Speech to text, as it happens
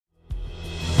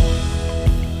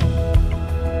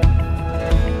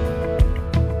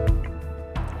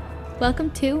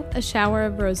Welcome to A Shower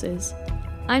of Roses.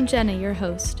 I'm Jenna, your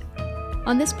host.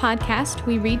 On this podcast,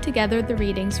 we read together the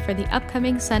readings for the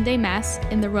upcoming Sunday Mass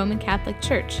in the Roman Catholic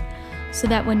Church, so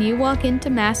that when you walk into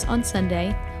Mass on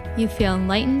Sunday, you feel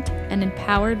enlightened and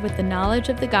empowered with the knowledge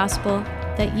of the gospel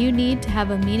that you need to have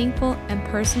a meaningful and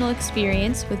personal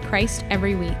experience with Christ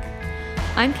every week.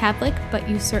 I'm Catholic, but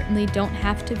you certainly don't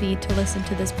have to be to listen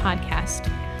to this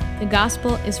podcast. The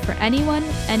gospel is for anyone,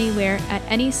 anywhere, at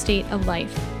any state of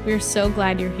life. We're so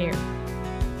glad you're here.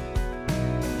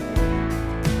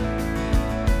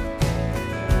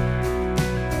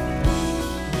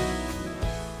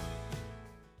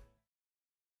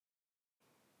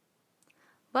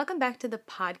 Welcome back to the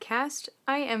podcast.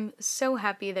 I am so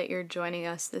happy that you're joining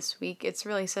us this week. It's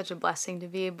really such a blessing to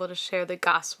be able to share the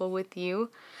gospel with you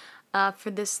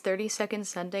for this 32nd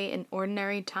Sunday in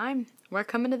Ordinary Time. We're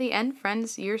coming to the end,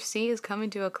 friends. Year C is coming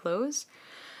to a close.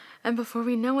 And before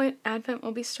we know it, Advent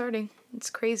will be starting. It's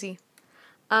crazy.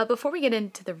 Before we get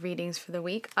into the readings for the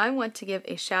week, I want to give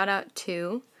a shout out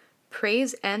to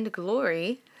Praise and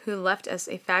Glory, who left us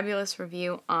a fabulous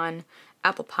review on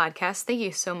Apple Podcasts. Thank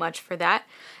you so much for that.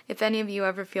 If any of you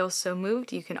ever feel so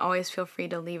moved, you can always feel free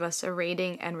to leave us a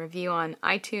rating and review on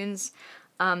iTunes.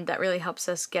 That really helps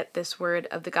us get this word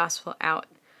of the gospel out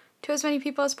to as many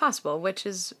people as possible,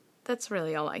 that's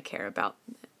really all I care about.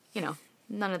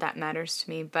 None of that matters to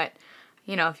me, but,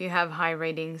 if you have high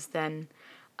ratings, then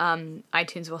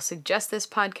iTunes will suggest this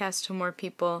podcast to more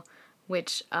people,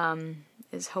 which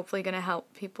is hopefully going to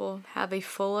help people have a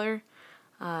fuller,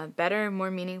 better,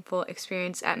 more meaningful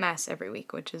experience at Mass every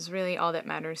week, which is really all that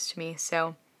matters to me.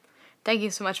 So thank you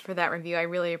so much for that review. I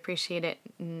really appreciate it.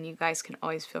 And you guys can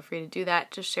always feel free to do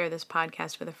that. Just share this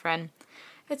podcast with a friend.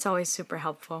 It's always super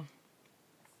helpful.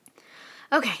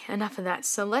 Okay, enough of that.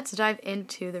 So let's dive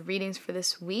into the readings for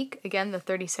this week. Again, the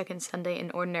 32nd Sunday in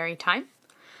Ordinary Time.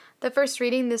 The first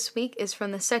reading this week is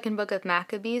from the second book of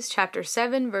Maccabees, chapter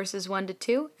 7, verses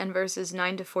 1-2, and verses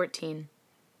 9-14.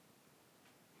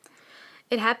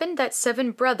 It happened that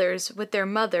 7 brothers with their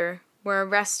mother were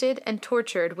arrested and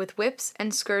tortured with whips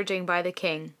and scourging by the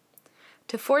king,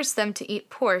 to force them to eat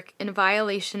pork in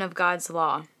violation of God's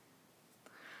law.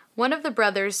 One of the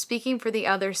brothers, speaking for the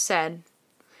other, said,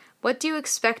 "What do you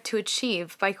expect to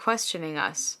achieve by questioning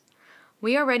us?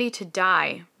 We are ready to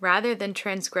die rather than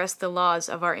transgress the laws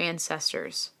of our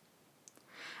ancestors."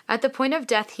 At the point of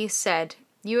death he said,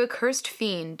 "You accursed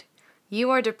fiend, you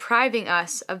are depriving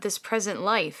us of this present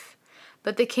life,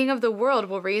 but the King of the world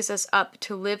will raise us up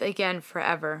to live again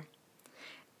forever.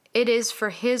 It is for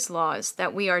his laws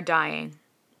that we are dying."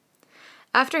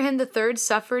 After him the third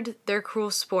suffered their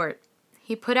cruel sport.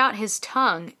 He put out his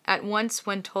tongue at once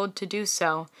when told to do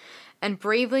so, and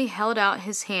bravely held out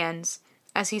his hands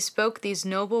as he spoke these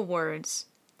noble words.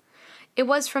 "It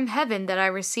was from heaven that I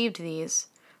received these.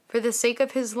 For the sake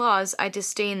of his laws I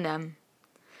disdain them.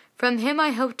 From him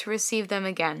I hope to receive them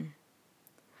again."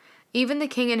 Even the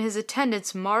king and his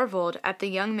attendants marveled at the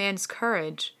young man's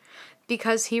courage,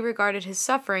 because he regarded his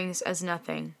sufferings as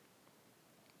nothing.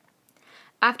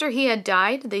 After he had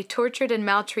died, they tortured and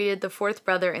maltreated the fourth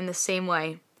brother in the same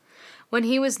way. When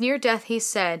he was near death, he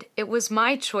said, "It was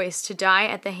my choice to die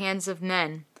at the hands of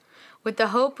men, with the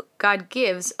hope God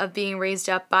gives of being raised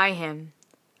up by him.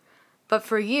 But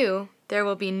for you, there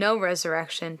will be no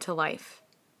resurrection to life."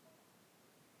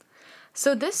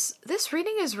 So this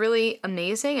reading is really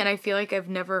amazing, and I feel like I've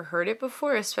never heard it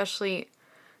before, especially,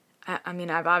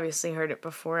 I've obviously heard it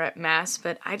before at Mass,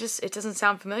 but it doesn't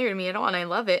sound familiar to me at all, and I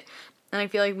love it. And I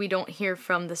feel like we don't hear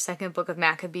from the second book of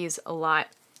Maccabees a lot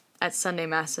at Sunday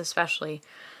Mass especially.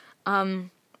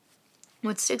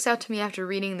 What sticks out to me after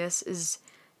reading this is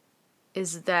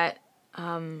that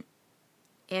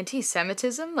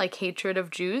anti-Semitism, like hatred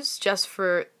of Jews just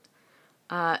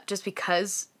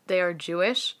because they are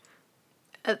Jewish,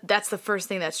 that's the first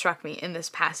thing that struck me in this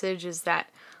passage, is that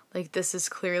this is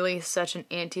clearly such an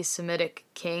anti-Semitic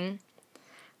king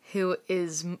who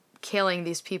is killing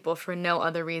these people for no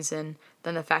other reason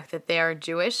than the fact that they are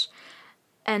Jewish.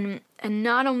 And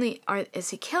not only is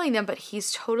he killing them, but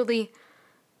he's totally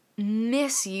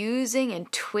misusing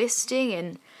and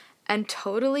twisting and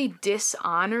totally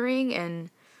dishonoring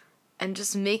and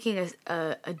just making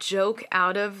a joke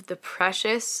out of the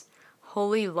precious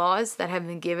holy laws that have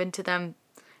been given to them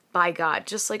by God.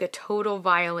 Just like a total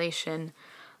violation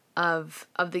of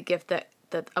the gift that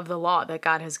of the law that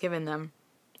God has given them.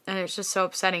 And it's just so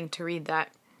upsetting to read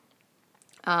that.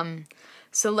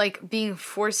 So being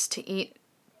forced to eat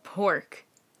pork.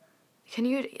 Can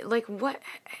you, what?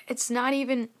 It's not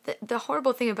even, the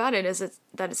horrible thing about it is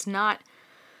that it's not,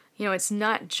 it's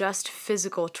not just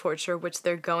physical torture which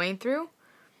they're going through.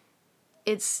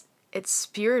 It's it's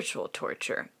spiritual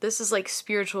torture. This is like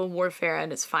spiritual warfare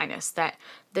at its finest, that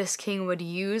this king would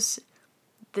use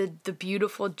the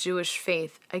beautiful Jewish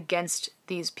faith against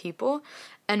these people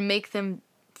and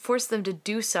force them to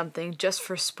do something just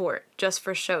for sport, just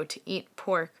for show, to eat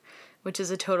pork, which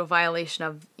is a total violation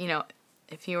of,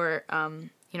 if you were,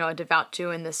 a devout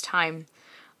Jew in this time,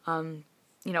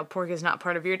 pork is not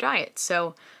part of your diet.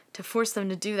 So to force them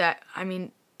to do that, I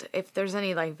mean, if there's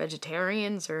any like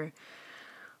vegetarians or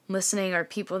listening or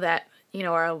people that,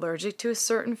 are allergic to a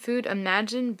certain food,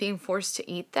 imagine being forced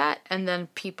to eat that and then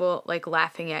people like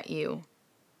laughing at you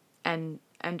and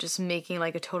just making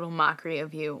like a total mockery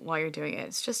of you while you're doing it.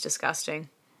 It's just disgusting.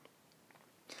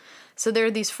 So there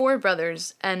are these 4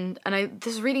 brothers, and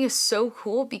this reading is so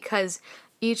cool because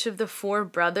each of the 4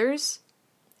 brothers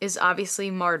is obviously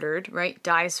martyred, right?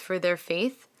 Dies for their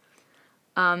faith.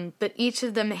 But each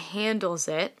of them handles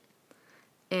it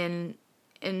in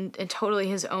totally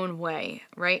his own way,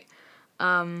 right?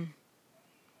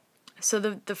 So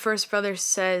the first brother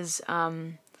says,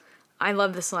 I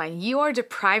love this line, "You are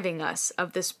depriving us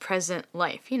of this present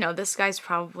life." This guy's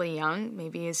probably young,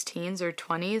 maybe his teens or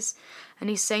 20s, and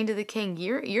he's saying to the king,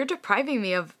 you're depriving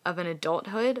me of an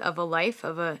adulthood, of a life,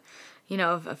 of a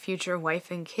future wife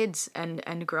and kids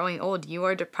and growing old. You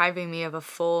are depriving me of a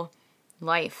full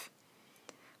life.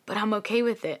 But I'm okay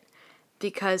with it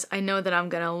because I know that I'm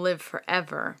going to live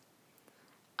forever.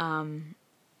 I'm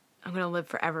going to live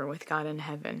forever with God in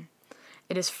heaven.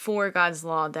 It is for God's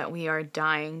law that we are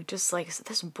dying. Just like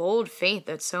this bold faith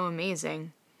that's so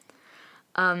amazing.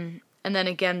 And then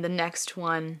again, the next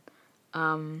one,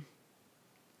 it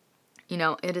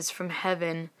is from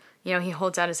heaven. He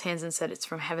holds out his hands and said, "It's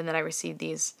from heaven that I received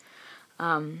these.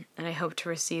 And I hope to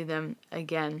receive them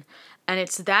again." And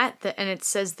it's and it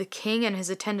says the king and his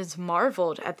attendants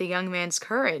marveled at the young man's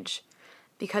courage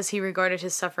because he regarded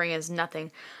his suffering as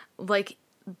nothing. Like,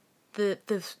 the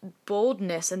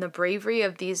boldness and the bravery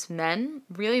of these men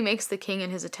really makes the king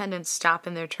and his attendants stop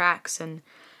in their tracks and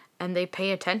they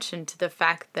pay attention to the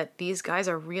fact that these guys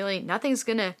are really, nothing is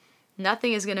gonna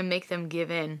make them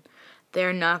give in.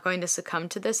 They're not going to succumb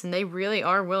to this, and they really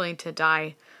are willing to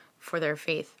die for their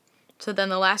faith. So then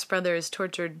the last brother is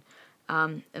tortured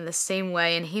in the same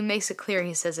way, and he makes it clear.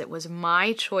 He says, "It was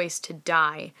my choice to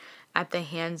die at the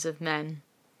hands of men."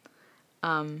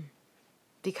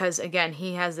 Because, again,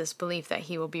 he has this belief that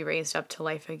he will be raised up to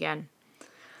life again.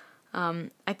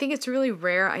 I think it's really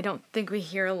rare. I don't think we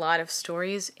hear a lot of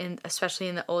stories, especially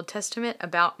in the Old Testament,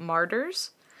 about martyrs.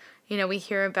 We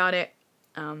hear about it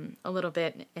a little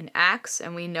bit in Acts,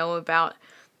 and we know about,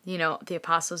 the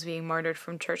apostles being martyred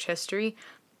from church history.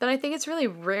 But I think it's really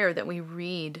rare that we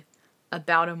read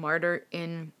about a martyr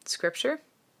in Scripture.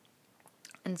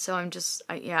 And so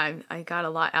I got a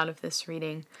lot out of this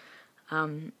reading.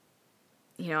 I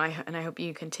hope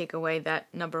you can take away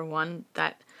that, number one,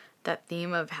 that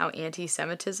theme of how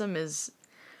anti-Semitism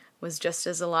was just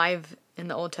as alive in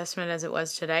the Old Testament as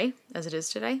it is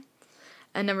today.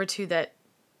 And number two, that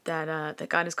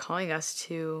God is calling us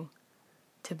to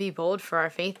be bold for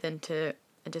our faith and to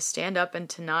stand up and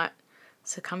to not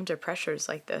succumb to pressures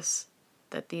like this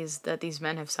that these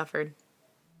men have suffered.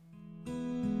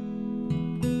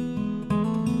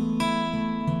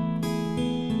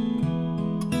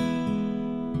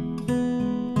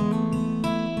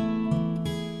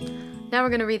 Now we're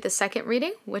going to read the second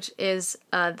reading, which is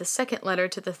the second letter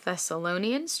to the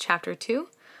Thessalonians, chapter 2,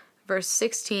 verse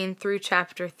 16 through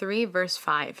chapter 3, verse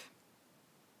 5.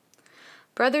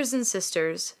 Brothers and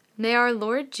sisters, may our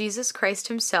Lord Jesus Christ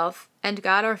himself and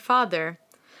God our Father,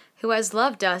 who has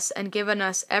loved us and given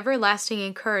us everlasting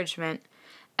encouragement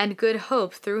and good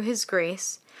hope through his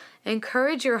grace,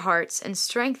 encourage your hearts and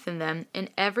strengthen them in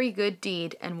every good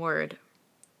deed and word.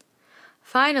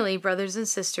 Finally, brothers and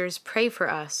sisters, pray for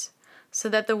us, so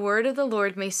that the word of the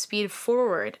Lord may speed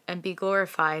forward and be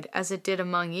glorified as it did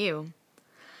among you,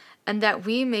 and that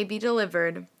we may be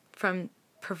delivered from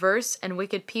perverse and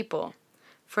wicked people.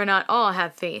 For not all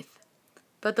have faith.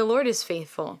 But the Lord is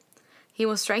faithful. He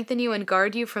will strengthen you and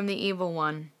guard you from the evil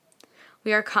one.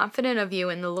 We are confident of you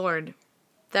in the Lord,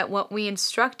 that what we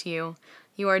instruct you,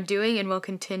 you are doing and will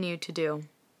continue to do.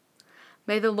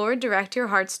 May the Lord direct your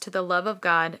hearts to the love of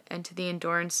God and to the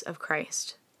endurance of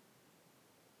Christ.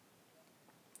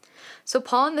 So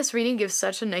Paul in this reading gives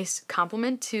such a nice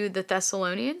compliment to the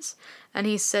Thessalonians, and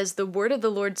he says the word of the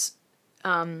Lord's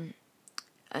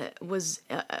was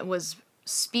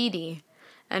speedy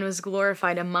and was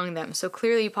glorified among them. So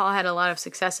clearly Paul had a lot of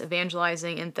success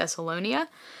evangelizing in Thessalonia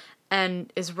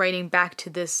and is writing back to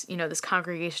this, this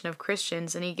congregation of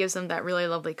Christians, and he gives them that really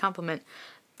lovely compliment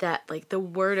that like the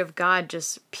word of God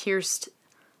just pierced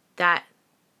that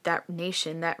that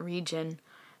nation, that region,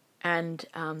 and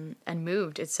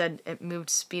moved. It said it moved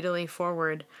speedily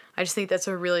forward. I just think that's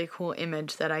a really cool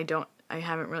image that I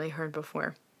haven't really heard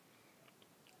before.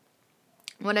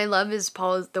 What I love is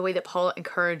the way that Paul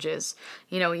encourages.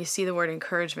 You see the word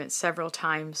encouragement several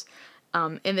times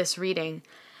in this reading.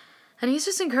 And he's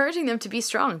just encouraging them to be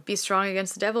strong. Be strong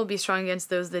against the devil. Be strong against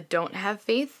those that don't have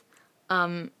faith.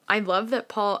 I love that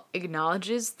Paul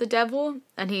acknowledges the devil,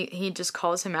 and he just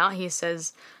calls him out. He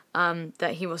says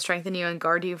that he will strengthen you and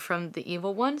guard you from the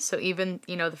evil one. So even,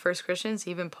 the first Christians,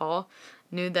 even Paul,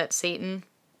 knew that Satan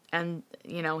and,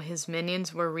 his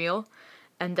minions were real,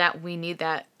 and that we need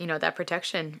that, that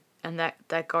protection and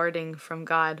that guarding from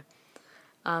God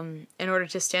in order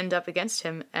to stand up against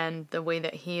him and the way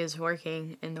that he is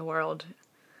working in the world.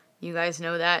 You guys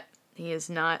know that.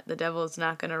 The devil is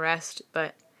not going to rest,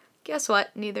 but guess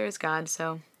what? Neither is God,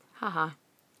 so haha.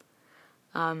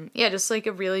 Just like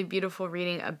a really beautiful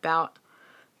reading about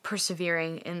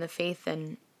persevering in the faith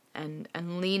and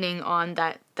leaning on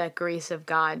that grace of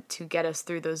God to get us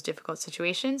through those difficult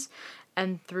situations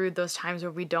and through those times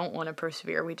where we don't want to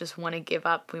persevere. We just want to give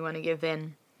up. We want to give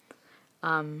in.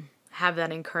 Have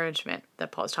that encouragement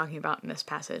that Paul's talking about in this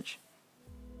passage.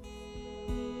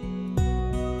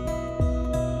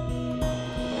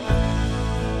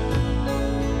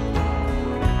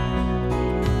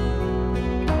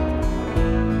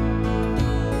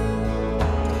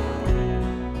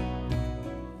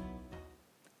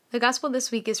 The gospel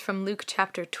this week is from Luke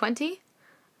chapter 20,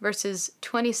 verses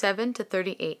 27 to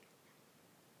 38.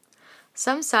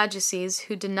 Some Sadducees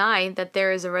who deny that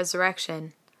there is a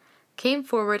resurrection came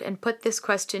forward and put this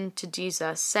question to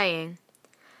Jesus, saying,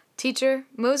 "Teacher,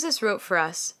 Moses wrote for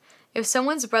us, if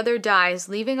someone's brother dies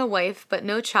leaving a wife but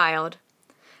no child,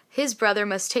 his brother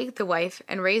must take the wife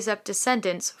and raise up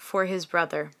descendants for his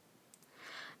brother.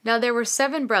 Now there were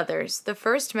 7 brothers. The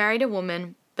first married a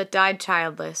woman but died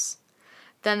childless.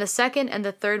 Then the second and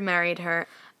the third married her,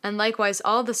 and likewise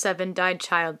all the 7 died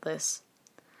childless.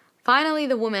 Finally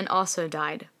the woman also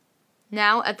died.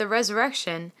 Now at the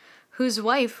resurrection, whose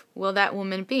wife will that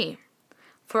woman be?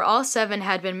 For all 7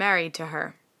 had been married to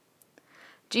her."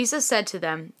 Jesus said to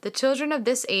them, "The children of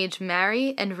this age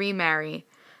marry and remarry,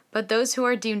 but those who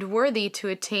are deemed worthy to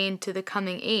attain to the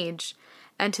coming age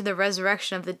and to the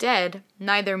resurrection of the dead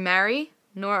neither marry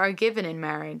nor are given in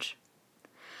marriage.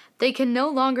 They can no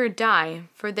longer die,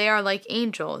 for they are like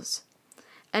angels,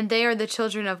 and they are the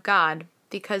children of God,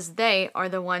 because they are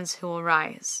the ones who will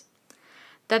rise.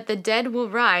 That the dead will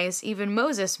rise, even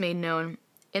Moses made known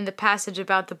in the passage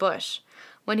about the bush,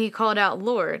 when he called out,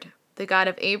 'Lord, the God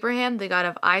of Abraham, the God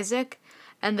of Isaac,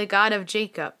 and the God of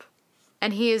Jacob.'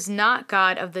 And he is not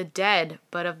God of the dead,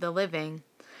 but of the living,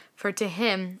 for to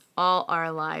him all are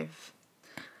alive."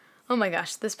 Oh my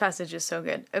gosh, this passage is so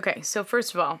good. Okay, so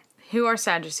first of all, who are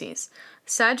Sadducees?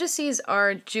 Sadducees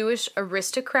are Jewish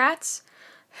aristocrats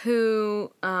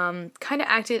who kind of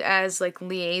acted as like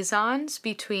liaisons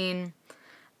between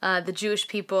the Jewish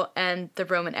people and the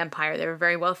Roman Empire. They were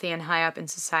very wealthy and high up in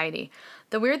society.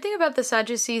 The weird thing about the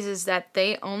Sadducees is that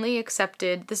they only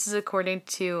accepted, this is according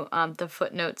to the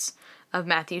footnotes of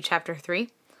Matthew chapter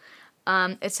 3,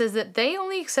 it says that they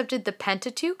only accepted the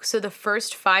Pentateuch, so the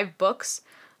first 5 books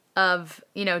of,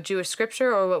 Jewish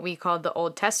scripture, or what we call the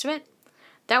Old Testament.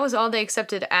 That was all they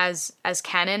accepted as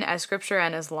canon, as scripture,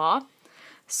 and as law.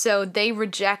 So they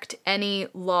reject any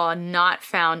law not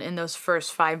found in those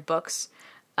first 5 books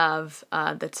of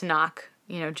the Tanakh,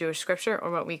 Jewish scripture,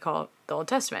 or what we call the Old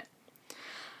Testament.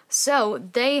 So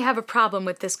they have a problem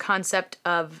with this concept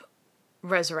of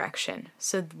resurrection.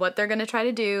 So what they're going to try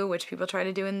to do, which people try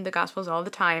to do in the Gospels all the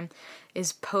time,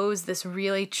 is pose this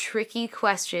really tricky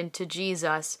question to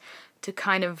Jesus to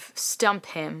kind of stump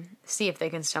him, see if they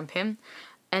can stump him,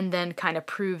 and then kind of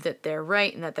prove that they're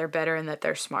right and that they're better and that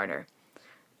they're smarter.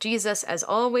 Jesus, as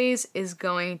always, is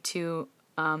going to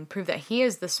prove that he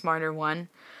is the smarter one,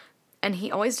 and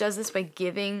he always does this by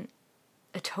giving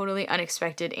a totally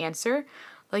unexpected answer.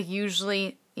 Like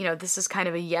usually, this is kind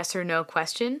of a yes or no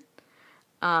question.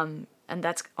 And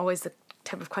that's always the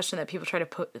type of question that people try to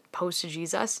pose to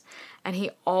Jesus. And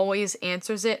he always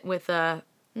answers it with a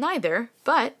neither,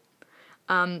 but.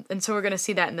 And so we're going to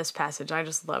see that in this passage. I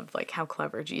just love how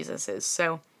clever Jesus is.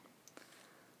 So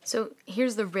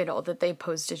here's the riddle that they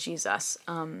pose to Jesus.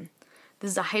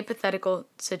 This is a hypothetical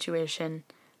situation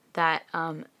that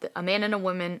a man and a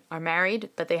woman are married,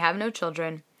 but they have no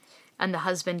children, and the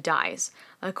husband dies.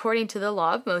 According to the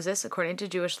law of Moses, according to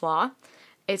Jewish law,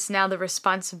 it's now the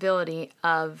responsibility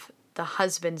of the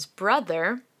husband's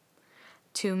brother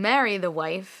to marry the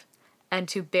wife and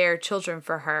to bear children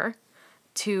for her.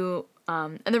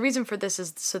 And the reason for this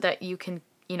is so that you can,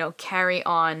 carry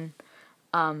on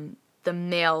the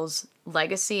male's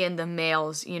legacy and the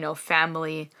male's,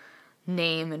 family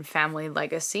name and family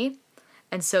legacy.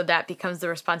 And so that becomes the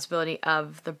responsibility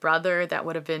of the brother that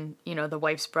would have been, the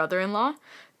wife's brother-in-law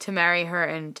to marry her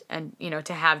and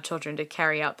to have children to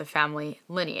carry out the family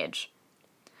lineage.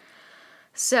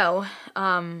 So,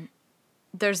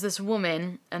 there's this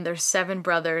woman and there's 7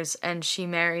 brothers, and she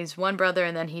marries one brother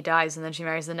and then he dies, and then she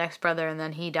marries the next brother and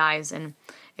then he dies, and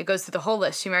it goes through the whole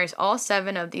list. She marries all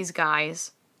 7 of these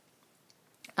guys,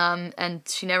 and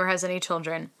she never has any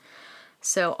children.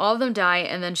 So all of them die,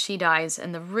 and then she dies,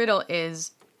 and the riddle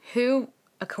is, who,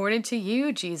 according to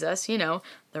you, Jesus, the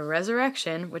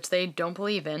resurrection, which they don't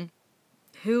believe in,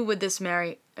 who would this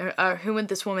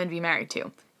woman be married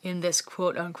to in this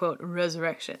quote-unquote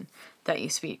resurrection that you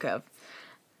speak of?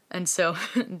 And so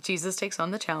Jesus takes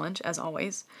on the challenge, as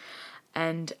always,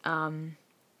 and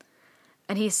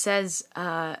he says,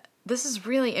 this is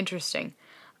really interesting.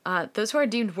 Those who are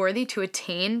deemed worthy to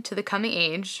attain to the coming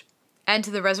age and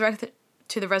to the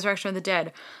resurrection of the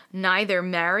dead neither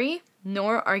marry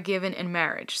nor are given in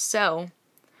marriage. So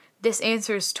this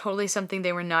answer is totally something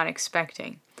they were not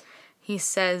expecting. He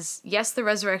says, yes, the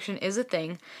resurrection is a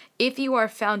thing. If you are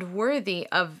found worthy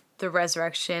of the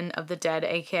resurrection of the dead,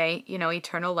 aka,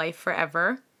 eternal life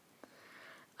forever,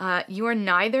 you are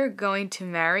neither going to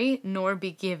marry nor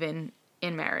be given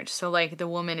in marriage. So like the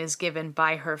woman is given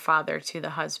by her father to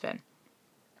the husband.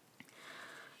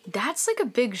 That's like a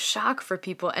big shock for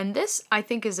people. And this, I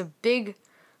think, is a big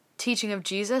teaching of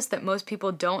Jesus that most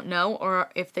people don't know, or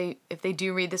if they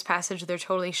do read this passage, they're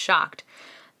totally shocked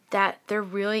that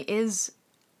there's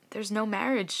no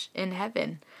marriage in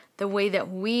heaven the way that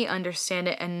we understand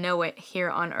it and know it here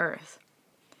on earth.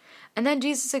 And then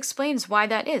Jesus explains why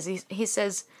that is. He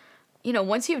says,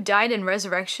 once you've died and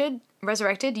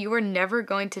resurrected, you are never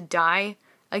going to die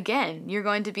again. You're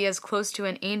going to be as close to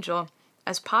an angel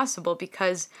as possible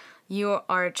because you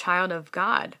are a child of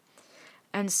God.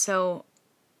 And so,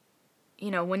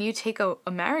 when you take a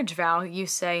marriage vow, you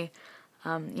say,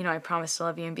 I promise to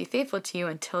love you and be faithful to you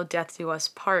until death do us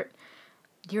part.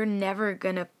 You're never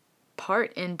going to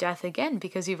part in death again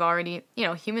because you've already,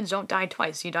 humans don't die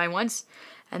twice. You die once,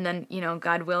 and then,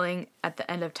 God willing, at the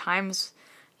end of times,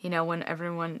 when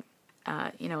everyone,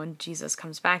 when Jesus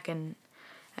comes back and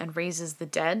raises the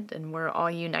dead and we're all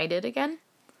united again,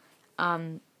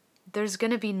 there's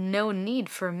going to be no need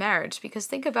for marriage, because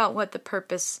think about what the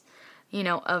purpose,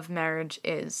 of marriage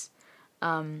is.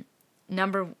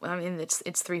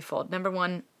 It's threefold. Number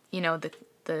one,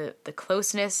 the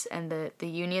closeness and the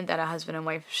union that a husband and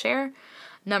wife share.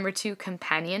 Number two,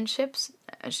 companionship,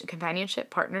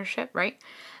 partnership, right?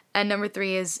 And number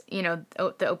three is, the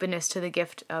openness to the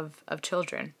gift of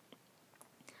children.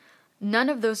 None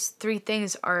of those 3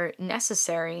 things are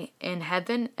necessary in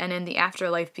heaven and in the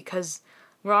afterlife because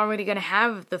we're already going to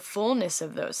have the fullness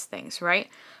of those things, right?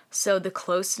 So the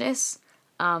closeness,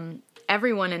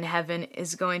 everyone in heaven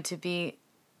is going to be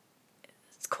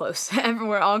close.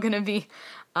 We're all going to be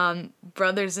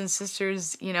brothers and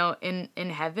sisters, in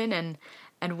heaven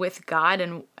and with God,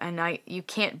 and you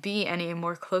can't be any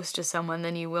more close to someone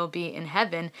than you will be in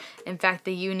heaven. In fact,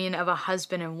 the union of a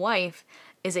husband and wife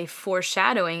is a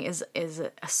foreshadowing, is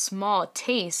a small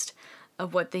taste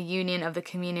of what the union of the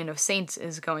communion of saints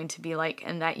is going to be like,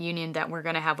 and that union that we're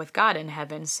going to have with God in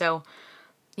heaven. So,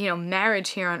 marriage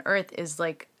here on earth is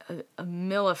like a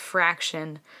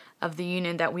millifraction of the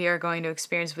union that we are going to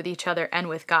experience with each other and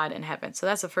with God in heaven. So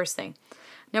that's the first thing.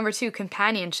 Number 2,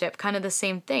 companionship, kind of the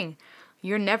same thing.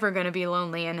 You're never going to be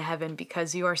lonely in heaven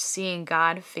because you are seeing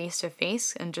God face to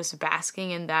face and just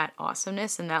basking in that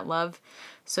awesomeness and that love.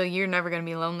 So you're never going to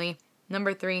be lonely.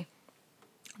 Number 3,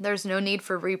 there's no need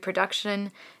for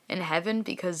reproduction in heaven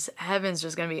because heaven's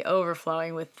just going to be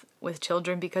overflowing with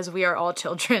children because we are all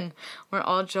children. We're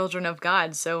all children of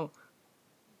God. So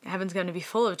heaven's going to be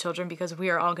full of children because we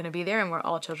are all going to be there and we're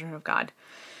all children of God.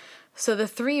 So the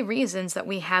 3 reasons that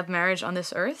we have marriage on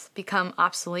this earth become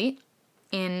obsolete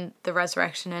in the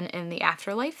resurrection and in the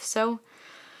afterlife. So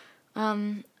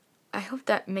I hope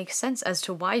that makes sense as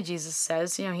to why Jesus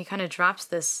says, he kind of drops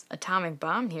this atomic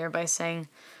bomb here by saying,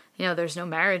 there's no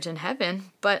marriage in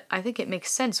heaven. But I think it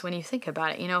makes sense when you think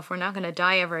about it. If we're not going to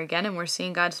die ever again and we're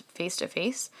seeing God face to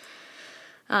face,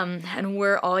 and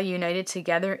we're all united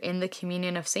together in the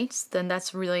communion of saints, then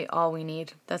that's really all we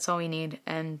need. That's all we need.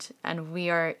 And we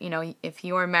are, if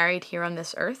you are married here on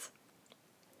this earth,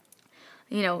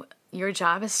 your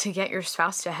job is to get your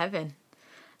spouse to heaven.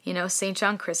 St.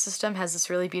 John Chrysostom has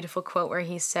this really beautiful quote where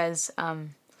he says, a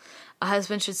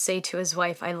husband should say to his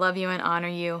wife, I love you and honor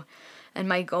you, And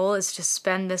my goal is to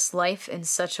spend this life in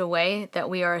such a way that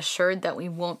we are assured that we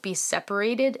won't be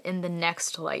separated in the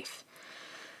next life.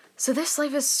 So this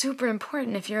life is super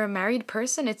important. If you're a married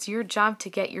person, it's your job to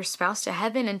get your spouse to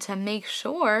heaven and to make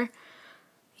sure,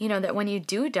 that when you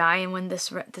do die and when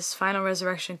this final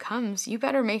resurrection comes, you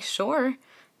better make sure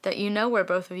that you know where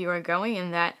both of you are going,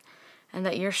 and that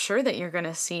you're sure that you're going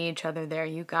to see each other there.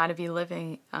 You got to be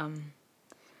living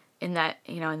in that,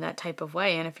 in that type of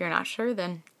way. And if you're not sure,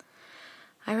 then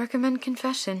I recommend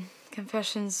confession.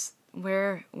 Confession's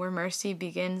where mercy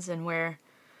begins, and where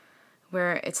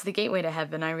it's the gateway to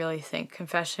heaven. I really think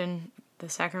confession, the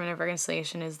sacrament of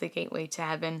reconciliation, is the gateway to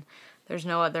heaven. There's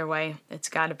no other way. It's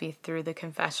got to be through the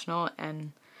confessional,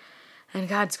 and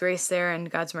God's grace there, and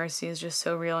God's mercy is just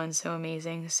so real and so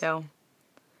amazing. So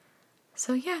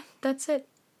yeah, that's it.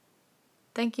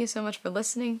 Thank you so much for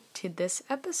listening to this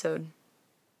episode.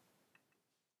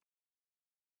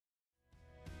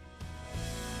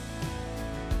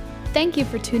 Thank you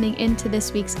for tuning in to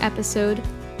this week's episode.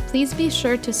 Please be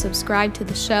sure to subscribe to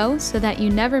the show so that you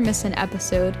never miss an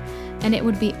episode, and it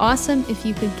would be awesome if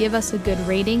you could give us a good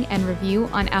rating and review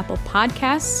on Apple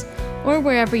Podcasts or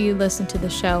wherever you listen to the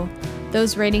show.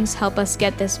 Those ratings help us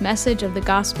get this message of the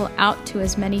gospel out to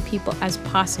as many people as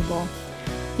possible.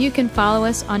 You can follow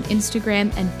us on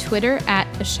Instagram and Twitter at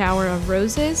A Shower of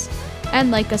Roses,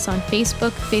 and like us on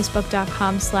Facebook,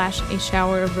 facebook.com/A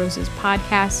Shower of Roses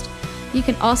podcast. You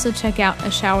can also check out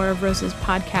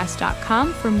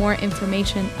ashowerofrosespodcast.com for more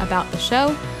information about the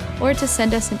show, or to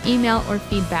send us an email or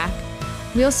feedback.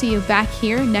 We'll see you back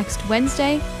here next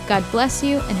Wednesday. God bless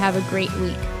you and have a great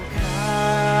week.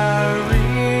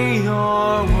 Carry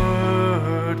your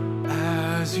word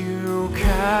as you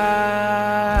can.